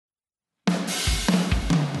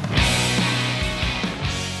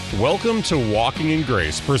Welcome to Walking in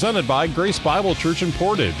Grace, presented by Grace Bible Church in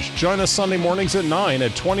Portage. Join us Sunday mornings at 9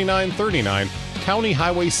 at 2939 County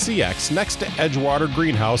Highway CX next to Edgewater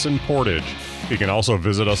Greenhouse in Portage. You can also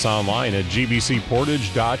visit us online at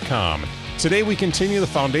gbcportage.com. Today we continue the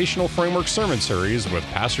Foundational Framework Sermon Series with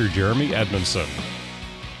Pastor Jeremy Edmondson.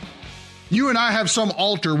 You and I have some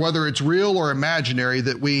altar, whether it's real or imaginary,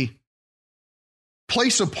 that we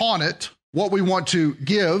place upon it what we want to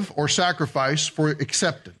give or sacrifice for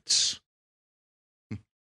acceptance.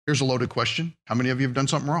 Here's a loaded question. How many of you have done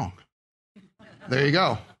something wrong? There you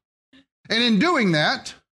go. And in doing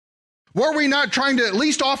that, were we not trying to at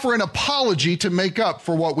least offer an apology to make up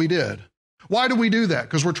for what we did? Why do we do that?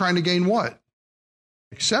 Because we're trying to gain what?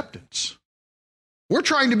 Acceptance. We're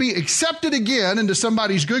trying to be accepted again into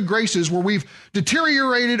somebody's good graces where we've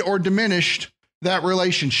deteriorated or diminished that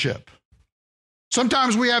relationship.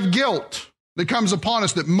 Sometimes we have guilt that comes upon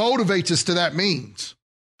us that motivates us to that means.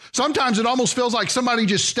 Sometimes it almost feels like somebody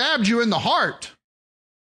just stabbed you in the heart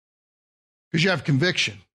because you have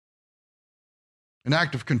conviction. An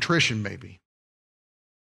act of contrition, maybe.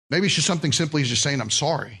 Maybe it's just something simply as just saying, I'm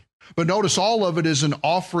sorry. But notice all of it is an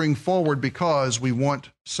offering forward because we want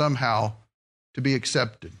somehow to be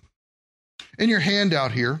accepted. In your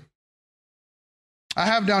handout here, I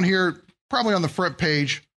have down here, probably on the front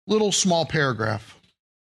page, little small paragraph.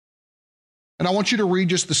 And I want you to read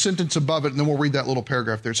just the sentence above it, and then we'll read that little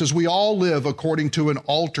paragraph there. It says, we all live according to an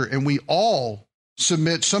altar, and we all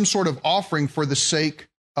submit some sort of offering for the sake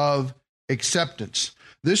of acceptance.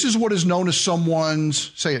 This is what is known as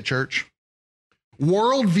someone's, say it, church,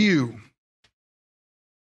 worldview.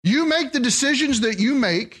 You make the decisions that you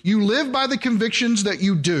make. You live by the convictions that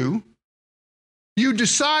you do. You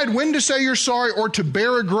decide when to say you're sorry or to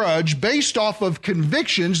bear a grudge based off of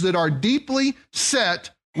convictions that are deeply set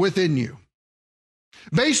within you.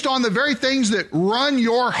 Based on the very things that run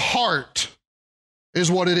your heart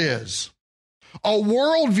is what it is. A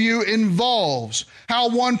worldview involves how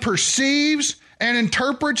one perceives and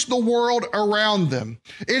interprets the world around them.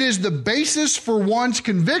 It is the basis for one's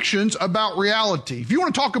convictions about reality. If you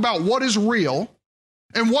want to talk about what is real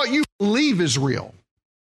and what you believe is real,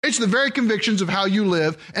 it's the very convictions of how you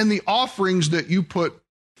live and the offerings that you put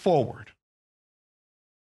forward.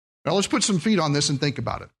 Now let's put some feet on this and think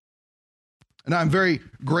about it. And I'm very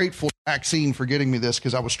grateful to Maxine for getting me this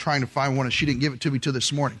because I was trying to find one and she didn't give it to me till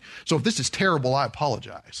this morning. So if this is terrible, I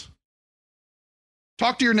apologize.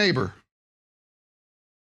 Talk to your neighbor.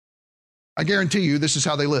 I guarantee you this is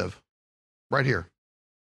how they live, right here.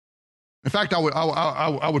 In fact,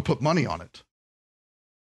 I would put money on it.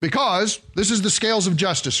 Because this is the scales of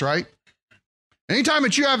justice, right? Anytime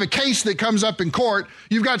that you have a case that comes up in court,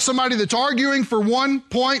 you've got somebody that's arguing for one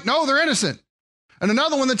point, no, they're innocent. And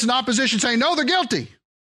another one that's in opposition saying, no, they're guilty.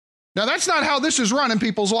 Now, that's not how this is run in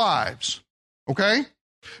people's lives, okay?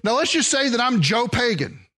 Now, let's just say that I'm Joe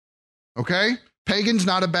Pagan, okay? Pagan's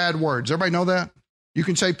not a bad word. Does everybody know that? You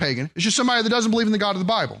can say pagan. It's just somebody that doesn't believe in the God of the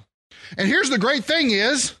Bible. And here's the great thing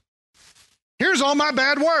is, here's all my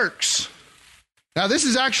bad works. Now, this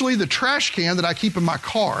is actually the trash can that I keep in my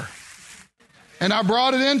car. And I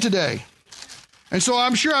brought it in today. And so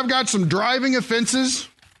I'm sure I've got some driving offenses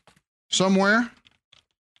somewhere.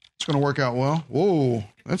 It's going to work out well. Whoa,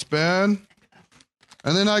 that's bad.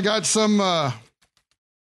 And then I got some,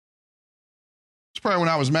 it's probably when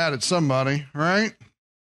I was mad at somebody, right?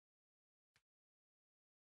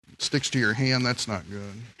 It sticks to your hand. That's not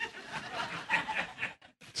good.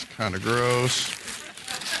 It's kind of gross.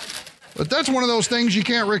 But that's one of those things you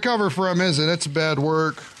can't recover from, is it? That's bad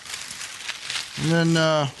work. And then,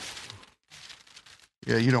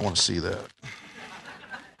 yeah, you don't want to see that.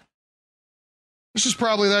 This is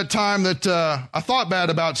probably that time that I thought bad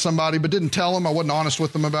about somebody, but didn't tell them. I wasn't honest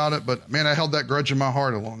with them about it. But, man, I held that grudge in my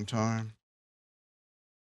heart a long time.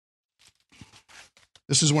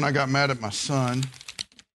 This is when I got mad at my son.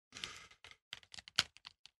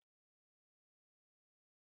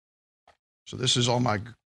 So this is all my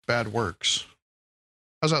bad works.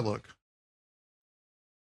 How's that look?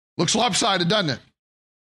 Looks lopsided, doesn't it?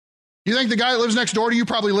 You think the guy that lives next door to you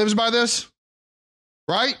probably lives by this?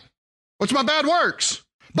 Right? What's my bad works?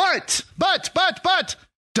 But,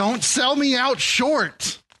 don't sell me out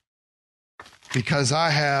short because I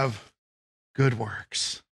have good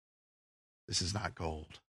works. This is not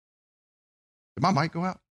gold. Did my mic go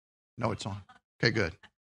out? No, it's on. Okay, good.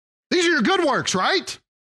 These are your good works, right?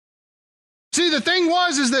 See, the thing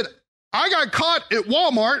is that I got caught at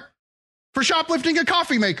Walmart for shoplifting a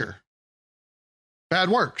coffee maker. Bad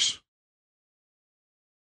works.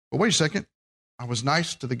 But wait a second. I was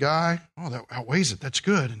nice to the guy. Oh, that outweighs it. That's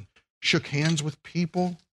good. And shook hands with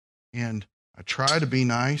people and I try to be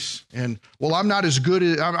nice. And, well, I'm not as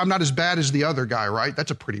bad as the other guy, right?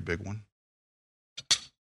 That's a pretty big one.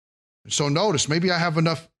 So notice, maybe I have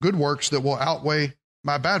enough good works that will outweigh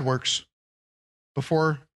my bad works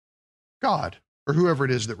before God or whoever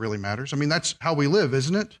it is that really matters. I mean, that's how we live,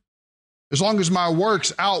 isn't it? As long as my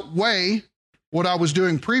works outweigh what I was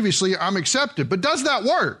doing previously, I'm accepted. But does that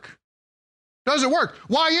work? Does it work?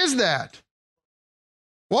 Why is that?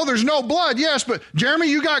 Well, there's no blood, yes, but Jeremy,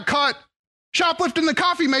 you got caught shoplifting the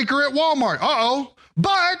coffee maker at Walmart. Uh-oh.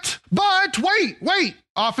 But, wait,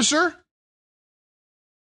 officer.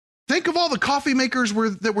 Think of all the coffee makers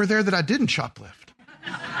that were there that I didn't shoplift.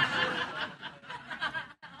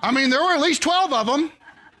 I mean, there were at least 12 of them.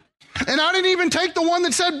 And I didn't even take the one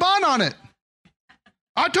that said bun on it.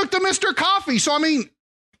 I took the Mr. Coffee. So, I mean,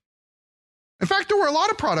 in fact, there were a lot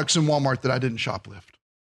of products in Walmart that I didn't shoplift.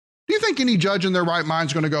 Do you think any judge in their right mind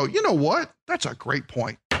is going to go, you know what? That's a great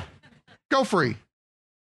point. Go free.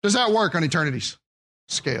 Does that work on eternity's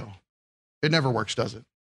scale? It never works, does it?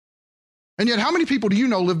 And yet, how many people do you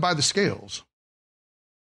know live by the scales?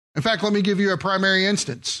 In fact, let me give you a primary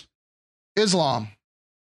instance. Islam,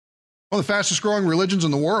 one of the fastest growing religions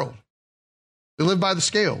in the world. They live by the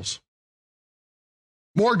scales.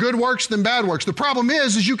 More good works than bad works. The problem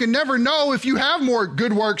is you can never know if you have more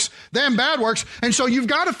good works than bad works. And so you've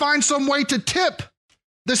got to find some way to tip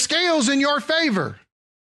the scales in your favor.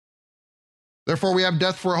 Therefore, we have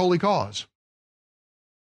death for a holy cause.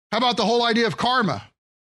 How about the whole idea of karma,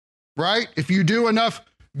 right? If you do enough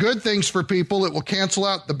good things for people, it will cancel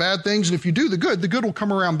out the bad things. And if you do the good will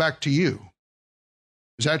come around back to you.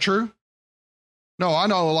 Is that true? No, I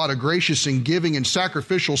know a lot of gracious and giving and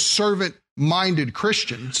sacrificial servant-minded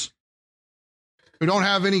Christians who don't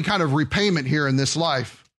have any kind of repayment here in this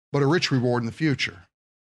life, but a rich reward in the future.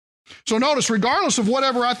 So notice, regardless of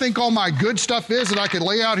whatever I think all my good stuff is that I could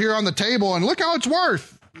lay out here on the table and look how it's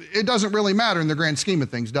worth, it doesn't really matter in the grand scheme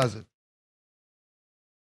of things, does it?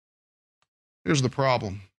 Here's the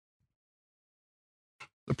problem.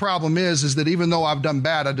 The problem is that even though I've done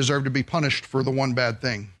bad, I deserve to be punished for the one bad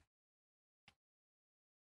thing.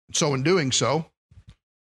 So in doing so,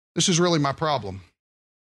 this is really my problem.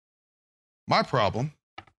 My problem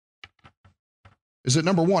is that,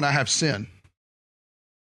 number one, I have sin.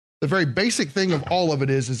 The very basic thing of all of it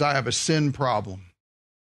is I have a sin problem.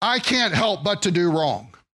 I can't help but to do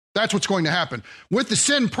wrong. That's what's going to happen. With the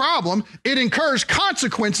sin problem, it incurs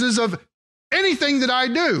consequences of anything that I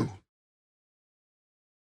do.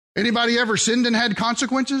 Anybody ever sinned and had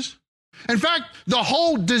consequences? In fact, the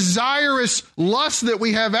whole desirous lust that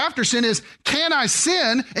we have after sin is, can I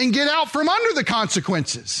sin and get out from under the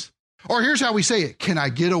consequences? Or here's how we say it, can I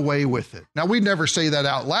get away with it? Now, we'd never say that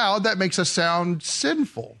out loud. That makes us sound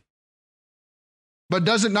sinful. But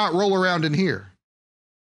does it not roll around in here?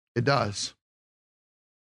 It does.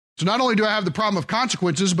 So not only do I have the problem of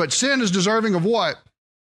consequences, but sin is deserving of what?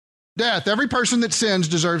 Death. Every person that sins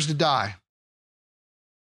deserves to die.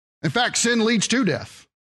 In fact, sin leads to death.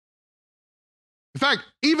 In fact,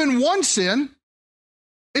 even one sin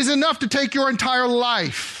is enough to take your entire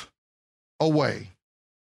life away.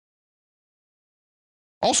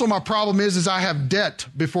 Also, my problem is I have debt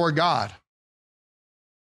before God.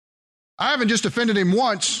 I haven't just offended him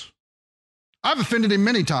once. I've offended him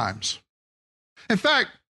many times. In fact,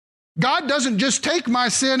 God doesn't just take my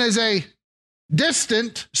sin as a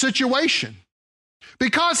distant situation.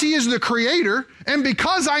 Because he is the creator, and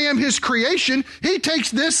because I am his creation, he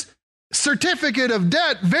takes this certificate of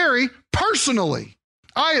debt very personally.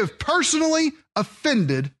 I have personally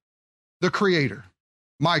offended the creator,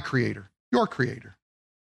 my creator, your creator.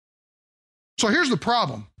 So here's the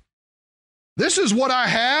problem. This is what I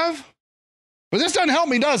have, but this doesn't help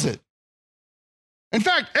me, does it? In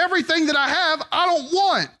fact, everything that I have, I don't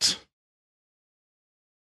want.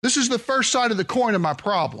 This is the first side of the coin of my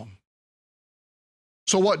problem.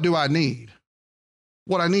 So what do I need?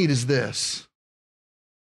 What I need is this.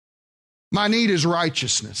 My need is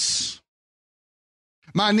righteousness.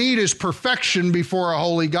 My need is perfection before a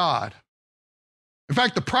holy God. In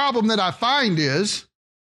fact, the problem that I find is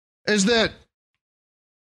that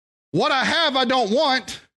what I have, I don't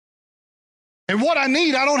want, and what I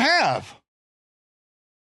need, I don't have.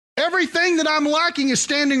 Everything that I'm lacking is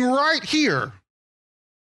standing right here,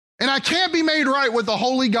 and I can't be made right with a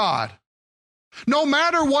holy God. No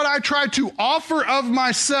matter what I try to offer of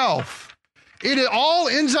myself, it all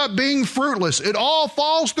ends up being fruitless. It all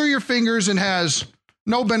falls through your fingers and has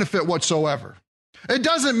no benefit whatsoever. It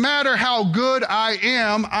doesn't matter how good I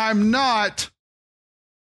am, I'm not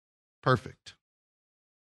perfect.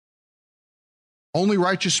 Only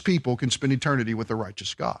righteous people can spend eternity with a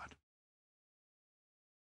righteous God.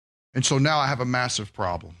 And so now I have a massive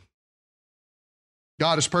problem.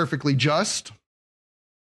 God is perfectly just,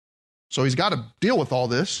 so he's got to deal with all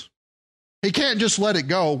this. He can't just let it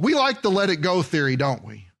go. We like the let it go theory, don't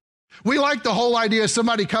we? We like the whole idea of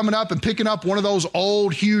somebody coming up and picking up one of those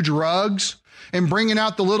old, huge rugs and bringing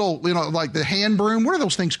out the little, like the hand broom. What are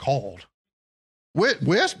those things called?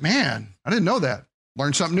 Wisp? Man, I didn't know that.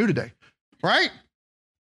 Learned something new today, right?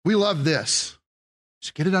 We love this.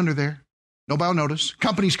 Just get it under there. Nobody will notice.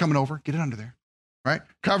 Company's coming over. Get it under there, right?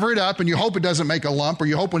 Cover it up, and you hope it doesn't make a lump, or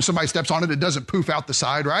you hope when somebody steps on it, it doesn't poof out the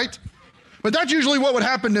side, right? But that's usually what would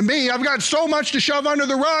happen to me. I've got so much to shove under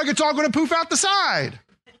the rug, it's all going to poof out the side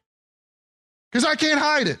because I can't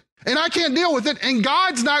hide it, and I can't deal with it, and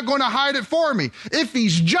God's not going to hide it for me. If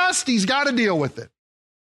he's just, he's got to deal with it.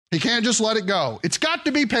 He can't just let it go. It's got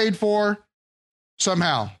to be paid for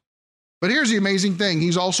somehow. But here's the amazing thing.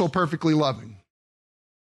 He's also perfectly loving.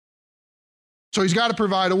 So he's got to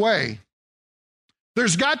provide a way.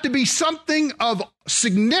 There's got to be something of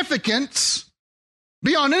significance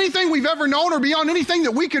beyond anything we've ever known or beyond anything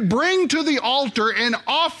that we could bring to the altar and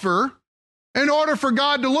offer in order for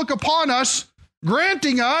God to look upon us,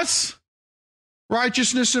 granting us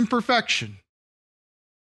righteousness and perfection.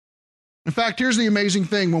 In fact, here's the amazing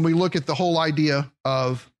thing when we look at the whole idea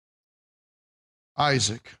of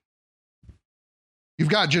Isaac. You've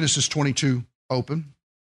got Genesis 22 open.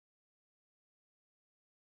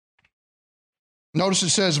 Notice it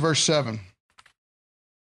says, verse 7.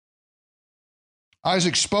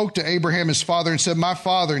 Isaac spoke to Abraham, his father, and said, "My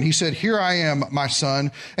father." And he said, "Here I am, my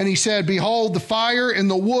son." And he said, "Behold, the fire and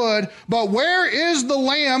the wood, but where is the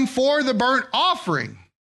lamb for the burnt offering?"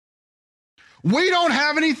 We don't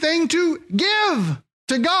have anything to give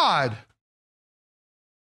to God.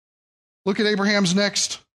 Look at Abraham's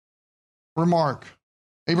next remark.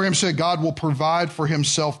 Abraham said, "God will provide for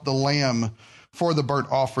himself the lamb for the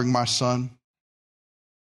burnt offering, my son."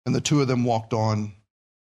 And the two of them walked on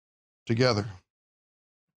together.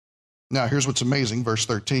 Now, here's what's amazing, verse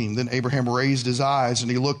 13. Then Abraham raised his eyes,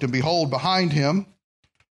 and he looked, and behold, behind him,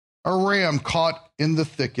 a ram caught in the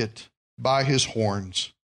thicket by his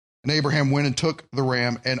horns. And Abraham went and took the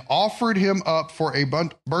ram and offered him up for a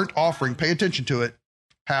burnt offering. Pay attention to it.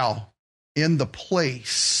 How? In the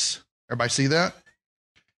place. Everybody see that?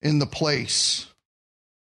 In the place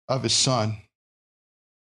of his son.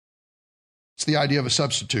 It's the idea of a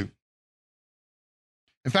substitute.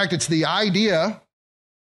 In fact, it's the idea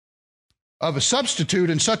of a substitute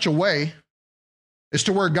in such a way as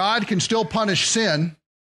to where God can still punish sin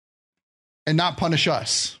and not punish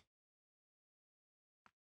us.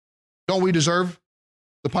 Don't we deserve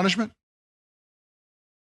the punishment?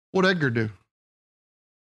 What'd Edgar do?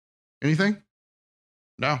 Anything?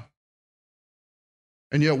 No.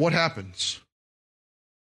 And yet what happens?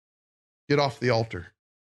 Get off the altar.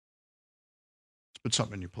 Let's put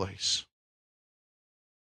something in your place.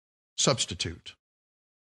 Substitute.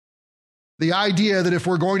 The idea that if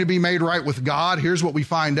we're going to be made right with God, here's what we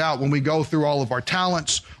find out when we go through all of our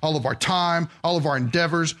talents, all of our time, all of our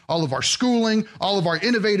endeavors, all of our schooling, all of our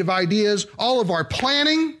innovative ideas, all of our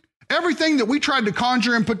planning, everything that we tried to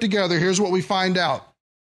conjure and put together, here's what we find out.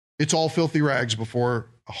 It's all filthy rags before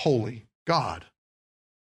a holy God.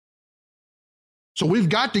 So we've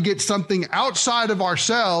got to get something outside of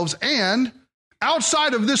ourselves and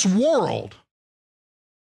outside of this world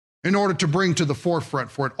in order to bring to the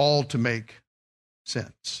forefront for it all to make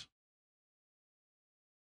sense.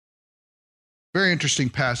 Very interesting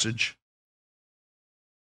passage.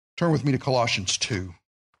 Turn with me to Colossians 2.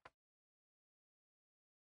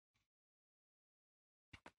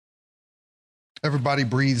 Everybody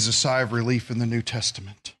breathes a sigh of relief in the New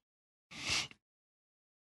Testament.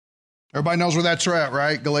 Everybody knows where that's at,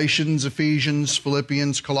 right? Galatians, Ephesians,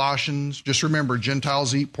 Philippians, Colossians. Just remember,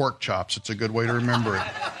 Gentiles eat pork chops. It's a good way to remember it.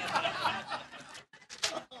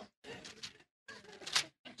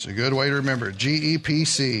 It's a good way to remember it.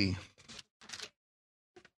 GEPC.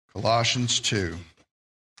 Colossians 2.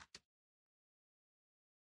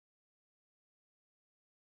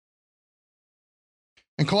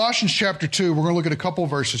 In Colossians chapter 2, we're going to look at a couple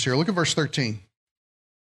verses here. Look at verse 13.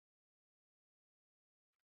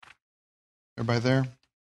 Everybody there?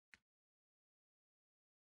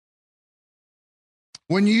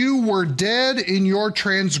 When you were dead in your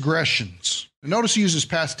transgressions. Notice he uses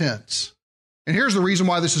past tense. And here's the reason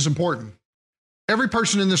why this is important. Every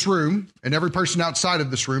person in this room and every person outside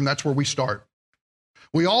of this room, that's where we start.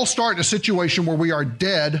 We all start in a situation where we are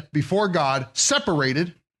dead before God,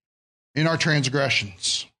 separated in our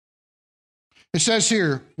transgressions. It says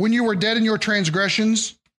here, when you were dead in your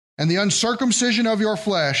transgressions and the uncircumcision of your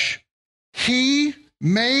flesh, he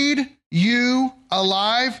made you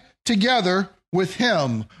alive together with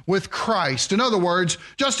him, with Christ. In other words,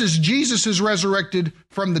 just as Jesus is resurrected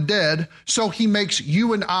from the dead, so he makes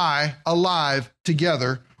you and I alive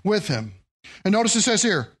together with him. And notice it says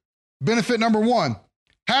here, benefit number 1,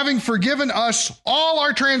 having forgiven us all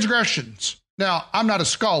our transgressions. Now, I'm not a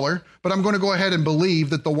scholar, but I'm going to go ahead and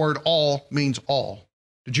believe that the word all means all.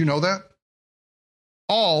 Did you know that?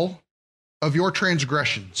 All of your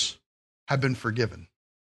transgressions have been forgiven.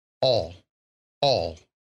 All.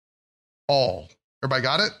 Everybody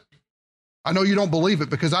got it? I know you don't believe it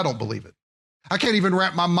because I don't believe it. I can't even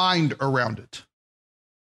wrap my mind around it.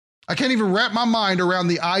 I can't even wrap my mind around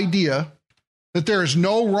the idea that there is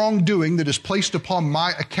no wrongdoing that is placed upon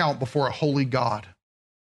my account before a holy God.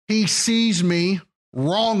 He sees me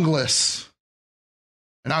wrongless.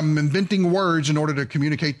 And I'm inventing words in order to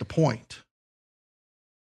communicate the point.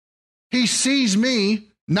 He sees me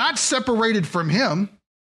not separated from him.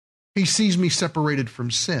 He sees me separated from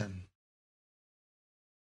sin.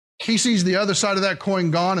 He sees the other side of that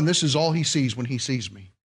coin gone, and this is all he sees when he sees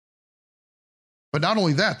me. But not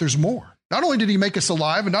only that, there's more. Not only did he make us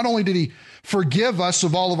alive, and not only did he forgive us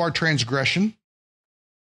of all of our transgression,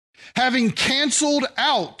 having canceled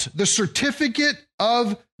out the certificate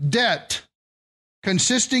of debt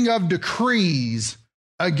consisting of decrees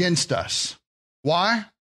against us. Why?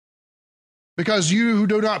 Because you who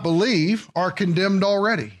do not believe are condemned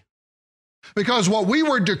already. Because what we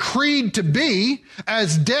were decreed to be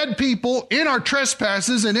as dead people in our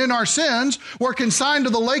trespasses and in our sins were consigned to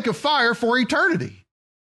the lake of fire for eternity.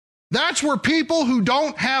 That's where people who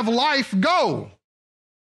don't have life go.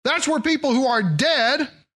 That's where people who are dead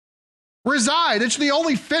reside. It's the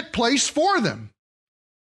only fit place for them.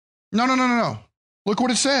 No. Look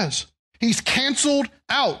what it says. He's canceled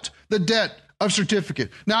out the debt of certificate.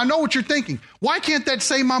 Now, I know what you're thinking. Why can't that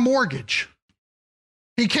say my mortgage?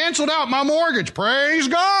 He canceled out my mortgage. Praise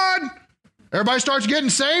God. Everybody starts getting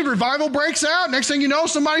saved. Revival breaks out. Next thing you know,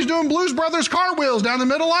 somebody's doing Blues Brothers cartwheels down the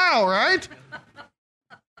middle aisle, right?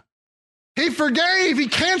 He forgave. He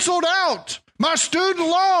canceled out my student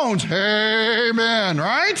loans. Amen,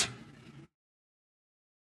 right?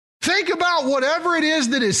 Think about whatever it is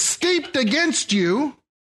that is steeped against you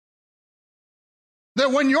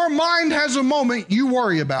that when your mind has a moment, you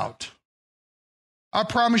worry about. I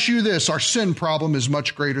promise you this, our sin problem is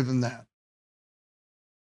much greater than that.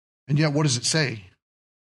 And yet, what does it say?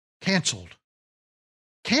 Canceled.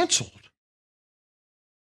 Canceled.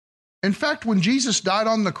 In fact, when Jesus died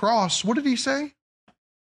on the cross, what did he say?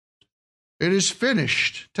 It is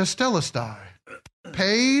finished, testelestai,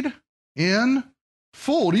 paid in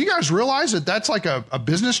full. Do you guys realize that that's like a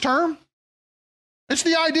business term? It's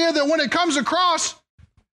the idea that when it comes across,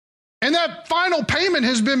 and that final payment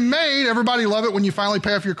has been made. Everybody love it when you finally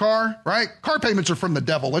pay off your car, right? Car payments are from the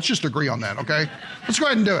devil. Let's just agree on that, okay? Let's go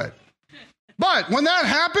ahead and do it. But when that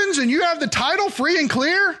happens and you have the title free and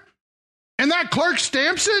clear, and that clerk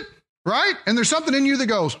stamps it, right? And there's something in you that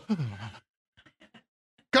goes,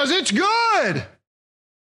 because it's good.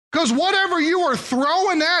 Because whatever you were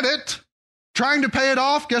throwing at it, trying to pay it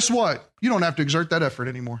off, guess what? You don't have to exert that effort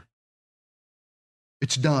anymore.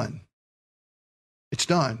 It's done. It's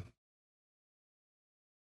done.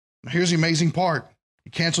 Now, here's the amazing part.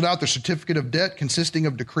 He canceled out the certificate of debt consisting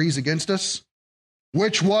of decrees against us,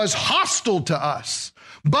 which was hostile to us,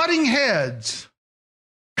 butting heads,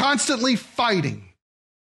 constantly fighting,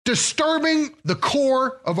 disturbing the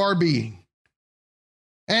core of our being.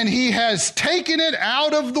 And he has taken it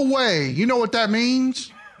out of the way. You know what that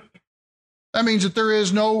means? That means that there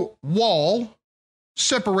is no wall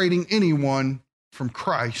separating anyone from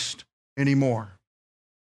Christ anymore.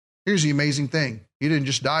 Here's the amazing thing. He didn't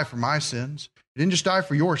just die for my sins. He didn't just die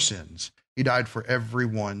for your sins. He died for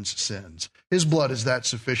everyone's sins. His blood is that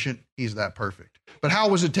sufficient. He's that perfect. But how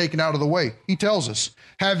was it taken out of the way? He tells us,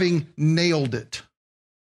 having nailed it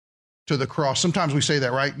to the cross. Sometimes we say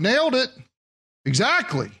that, right? Nailed it.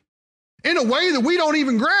 Exactly. In a way that we don't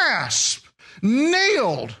even grasp.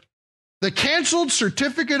 Nailed. The canceled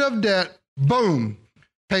certificate of debt, boom,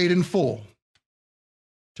 paid in full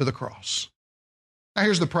to the cross. Now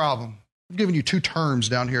here's the problem. I've given you two terms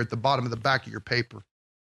down here at the bottom of the back of your paper.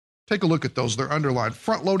 Take a look at those. They're underlined.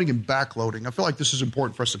 Front loading and back loading. I feel like this is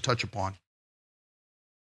important for us to touch upon.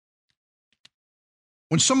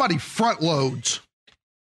 When somebody front loads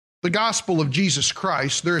the gospel of Jesus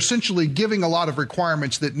Christ, they're essentially giving a lot of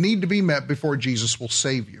requirements that need to be met before Jesus will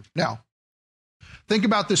save you. Now, think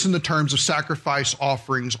about this in the terms of sacrifice,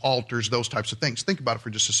 offerings, altars, those types of things. Think about it for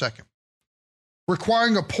just a second.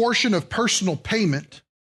 Requiring a portion of personal payment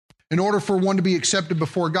in order for one to be accepted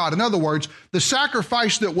before God. In other words, the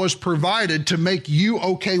sacrifice that was provided to make you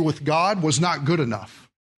okay with God was not good enough.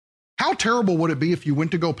 How terrible would it be if you went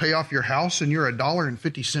to go pay off your house and you're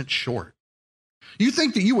 $1.50 short? You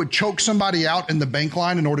think that you would choke somebody out in the bank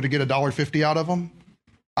line in order to get $1.50 out of them?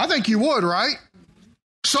 I think you would, right?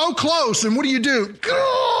 So close, and what do?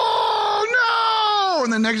 Oh,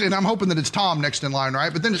 no! And I'm hoping that it's Tom next in line,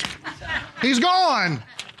 right? But then he's gone.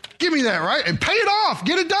 Give me that, right? And pay it off.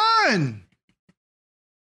 Get it done.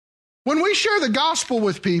 When we share the gospel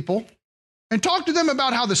with people and talk to them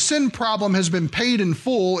about how the sin problem has been paid in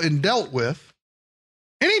full and dealt with,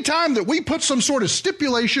 anytime that we put some sort of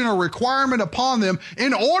stipulation or requirement upon them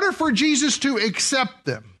in order for Jesus to accept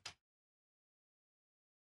them,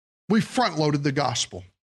 we front-loaded the gospel.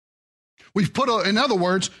 We've in other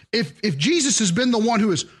words, if Jesus has been the one who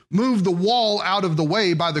has moved the wall out of the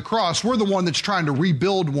way by the cross, we're the one that's trying to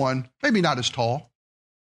rebuild one, maybe not as tall,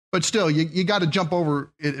 but still, you got to jump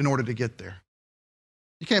over it in order to get there.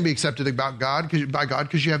 You can't be accepted by God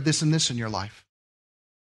because you have this and this in your life.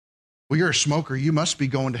 Well, you're a smoker. You must be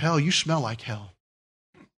going to hell. You smell like hell.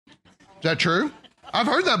 Is that true? I've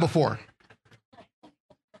heard that before.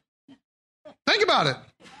 Think about it.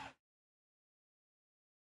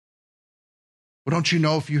 Well, don't you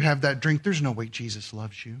know if you have that drink, there's no way Jesus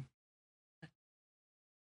loves you.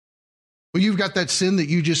 Well, you've got that sin that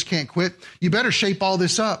you just can't quit. You better shape all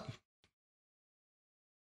this up.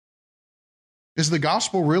 Does the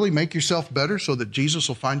gospel really make yourself better so that Jesus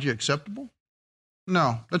will find you acceptable?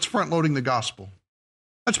 No, that's front-loading the gospel.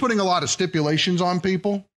 That's putting a lot of stipulations on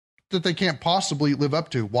people that they can't possibly live up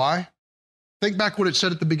to. Why? Think back what it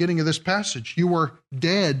said at the beginning of this passage. You were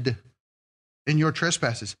dead in your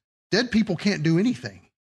trespasses. Dead people can't do anything.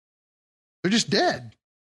 They're just dead.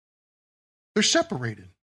 They're separated.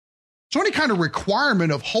 So any kind of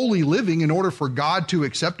requirement of holy living in order for God to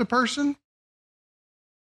accept a person,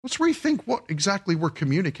 let's rethink what exactly we're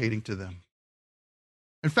communicating to them.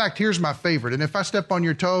 In fact, here's my favorite, and if I step on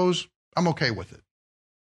your toes, I'm okay with it.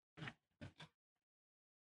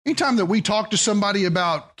 Anytime that we talk to somebody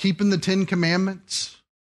about keeping the 10 Commandments,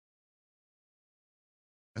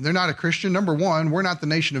 and they're not a Christian, number one, we're not the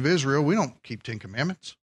nation of Israel. We don't keep 10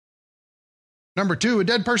 Commandments. Number two, a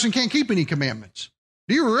dead person can't keep any commandments.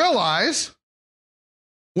 Do you realize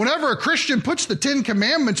whenever a Christian puts the 10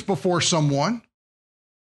 Commandments before someone,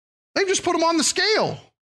 they've just put them on the scale.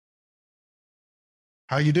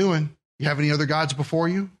 How you doing? You have any other gods before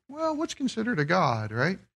you? Well, what's considered a god,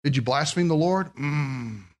 right? Did you blaspheme the Lord?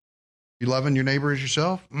 You loving your neighbor as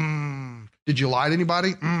yourself? Did you lie to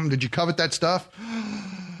anybody? Did you covet that stuff?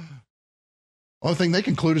 Only thing they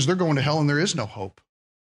conclude is they're going to hell and there is no hope.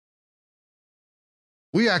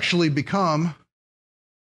 We actually become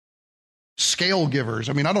scale givers.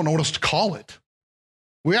 I don't know what else to call it.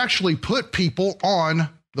 We actually put people on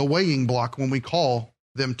the weighing block when we call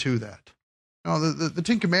them to that. Now, the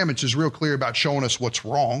 10 Commandments is real clear about showing us what's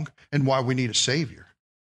wrong and why we need a Savior.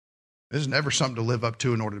 This is never something to live up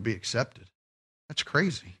to in order to be accepted. That's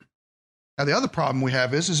crazy. Now, the other problem we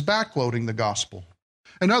have is backloading the gospel.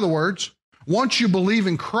 In other words, once you believe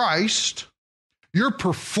in Christ, your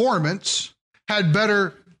performance had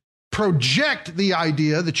better project the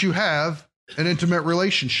idea that you have an intimate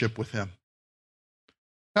relationship with Him.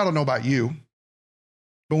 I don't know about you,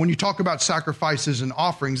 but when you talk about sacrifices and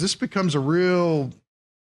offerings, this becomes a real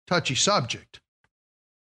touchy subject.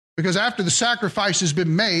 Because after the sacrifice has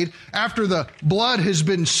been made, after the blood has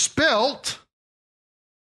been spilt,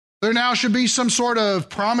 there now should be some sort of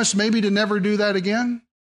promise maybe to never do that again.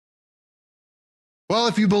 Well,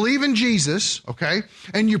 if you believe in Jesus, okay,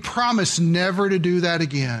 and you promise never to do that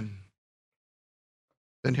again,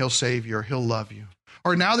 then He'll save you or He'll love you.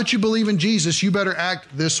 Or now that you believe in Jesus, you better act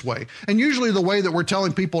this way. And usually the way that we're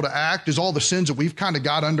telling people to act is all the sins that we've kind of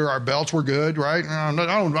got under our belts. We're good, right? I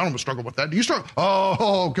don't struggle with that. Do you struggle?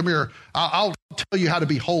 Oh, come here. I'll tell you how to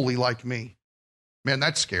be holy like me. Man,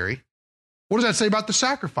 that's scary. What does that say about the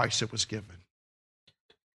sacrifice that was given?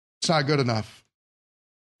 It's not good enough.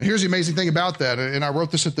 And here's the amazing thing about that, and I wrote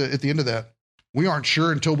this at the end of that. We aren't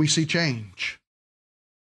sure until we see change.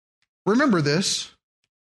 Remember this.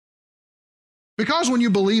 Because when you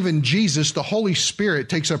believe in Jesus, the Holy Spirit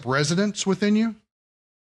takes up residence within you.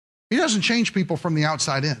 He doesn't change people from the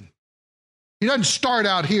outside in. He doesn't start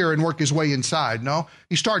out here and work his way inside. No,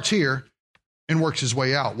 he starts here and works his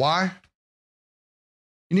way out. Why?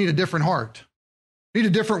 You need a different heart. You need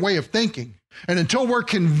a different way of thinking. And until we're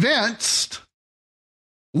convinced,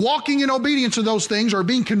 walking in obedience to those things or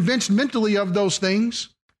being convinced mentally of those things,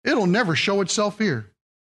 it'll never show itself here.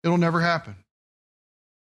 It'll never happen.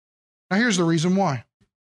 Now, here's the reason why.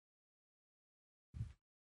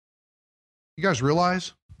 You guys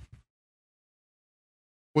realize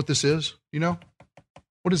what this is? You know?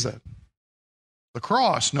 What is that? The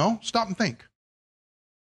cross. No, stop and think.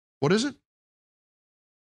 What is it?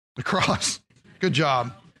 The cross. Good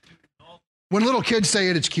job. When little kids say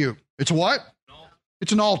it, it's cute. It's what?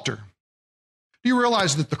 It's an altar. Do you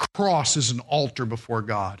realize that the cross is an altar before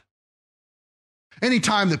God?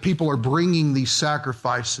 Anytime that people are bringing these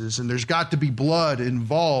sacrifices and there's got to be blood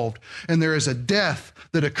involved and there is a death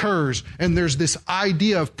that occurs and there's this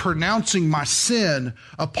idea of pronouncing my sin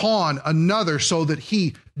upon another so that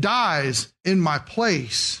he dies in my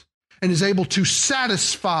place and is able to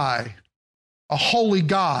satisfy a holy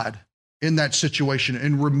God in that situation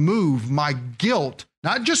and remove my guilt,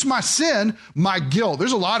 not just my sin, my guilt.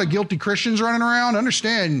 There's a lot of guilty Christians running around.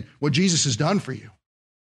 Understand what Jesus has done for you.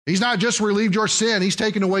 He's not just relieved your sin, he's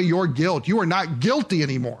taken away your guilt. You are not guilty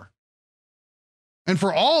anymore. And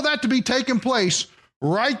for all that to be taking place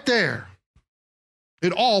right there,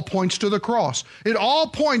 it all points to the cross. It all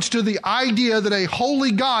points to the idea that a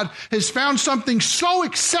holy God has found something so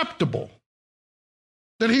acceptable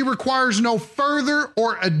that he requires no further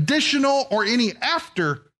or additional or any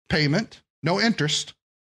after payment, no interest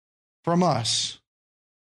from us.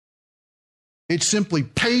 It simply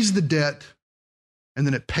pays the debt and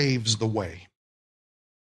then it paves the way.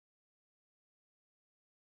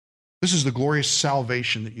 This is the glorious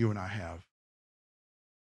salvation that you and I have.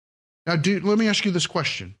 Now, let me ask you this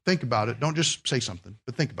question. Think about it. Don't just say something,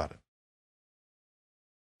 but think about it.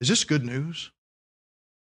 Is this good news?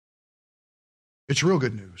 It's real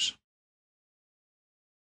good news.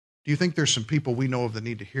 Do you think there's some people we know of that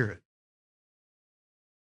need to hear it?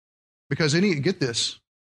 Because get this,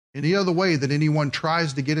 any other way that anyone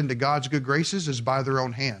tries to get into God's good graces is by their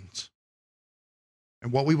own hands.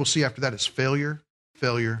 And what we will see after that is failure,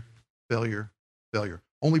 failure, failure, failure.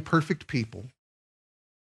 Only perfect people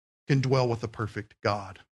can dwell with a perfect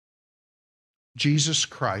God. Jesus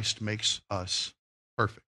Christ makes us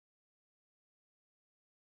perfect.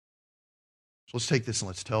 So let's take this and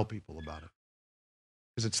let's tell people about it,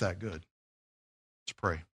 because it's that good. Let's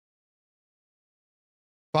pray.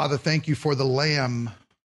 Father, thank you for the Lamb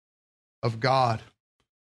of God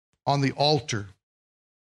on the altar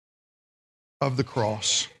of the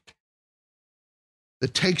cross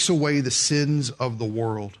that takes away the sins of the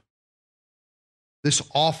world. This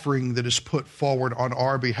offering that is put forward on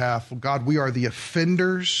our behalf. God, we are the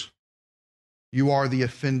offenders. You are the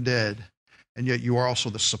offended. And yet you are also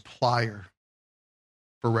the supplier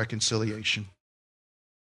for reconciliation.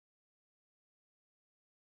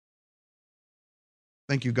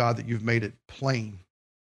 Thank you, God, that you've made it plain.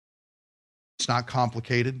 It's not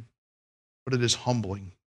complicated, but it is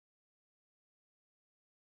humbling.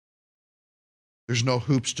 There's no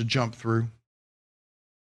hoops to jump through.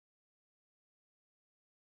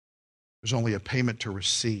 There's only a payment to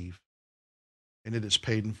receive, and it is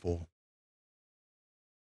paid in full.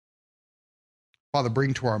 Father,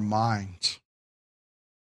 bring to our minds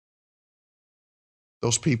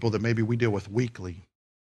those people that maybe we deal with weekly,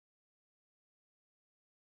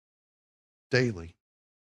 daily,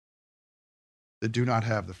 that do not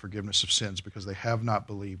have the forgiveness of sins because they have not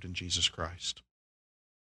believed in Jesus Christ.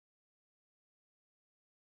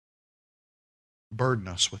 Burden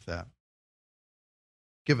us with that.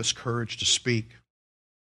 Give us courage to speak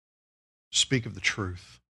of the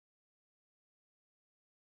truth.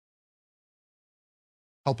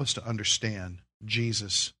 Help us to understand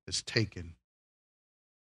Jesus has taken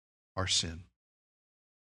our sin.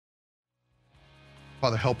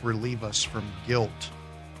 Father, help relieve us from guilt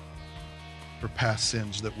for past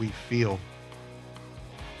sins that we feel.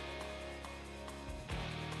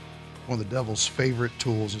 One of the devil's favorite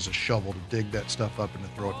tools is a shovel to dig that stuff up and to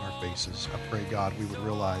throw it in our faces. I pray, God, we would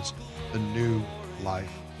realize the new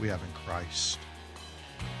life we have in Christ.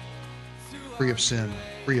 Free of sin,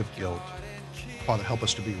 free of guilt. Father, help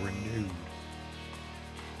us to be renewed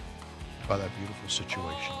by that beautiful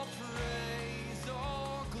situation.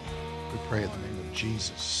 We pray in the name of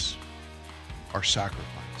Jesus, our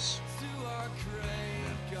sacrifice.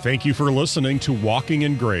 Thank you for listening to Walking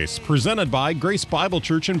in Grace, presented by Grace Bible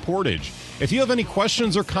Church in Portage. If you have any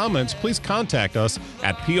questions or comments, please contact us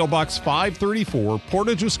at P.O. Box 534,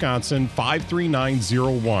 Portage, Wisconsin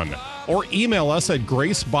 53901, or email us at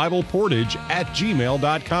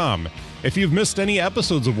gracebibleportage@gmail.com. If you've missed any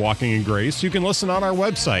episodes of Walking in Grace, you can listen on our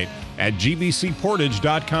website at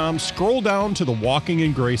gbcportage.com. Scroll down to the Walking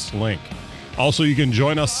in Grace link. Also, you can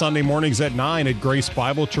join us Sunday mornings at 9 at Grace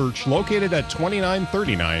Bible Church, located at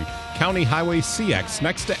 2939 County Highway CX,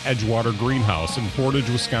 next to Edgewater Greenhouse in Portage,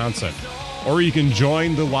 Wisconsin. Or you can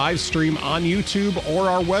join the live stream on YouTube or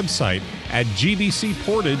our website at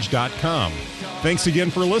gbcportage.com. Thanks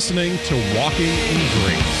again for listening to Walking in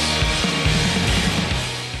Grace.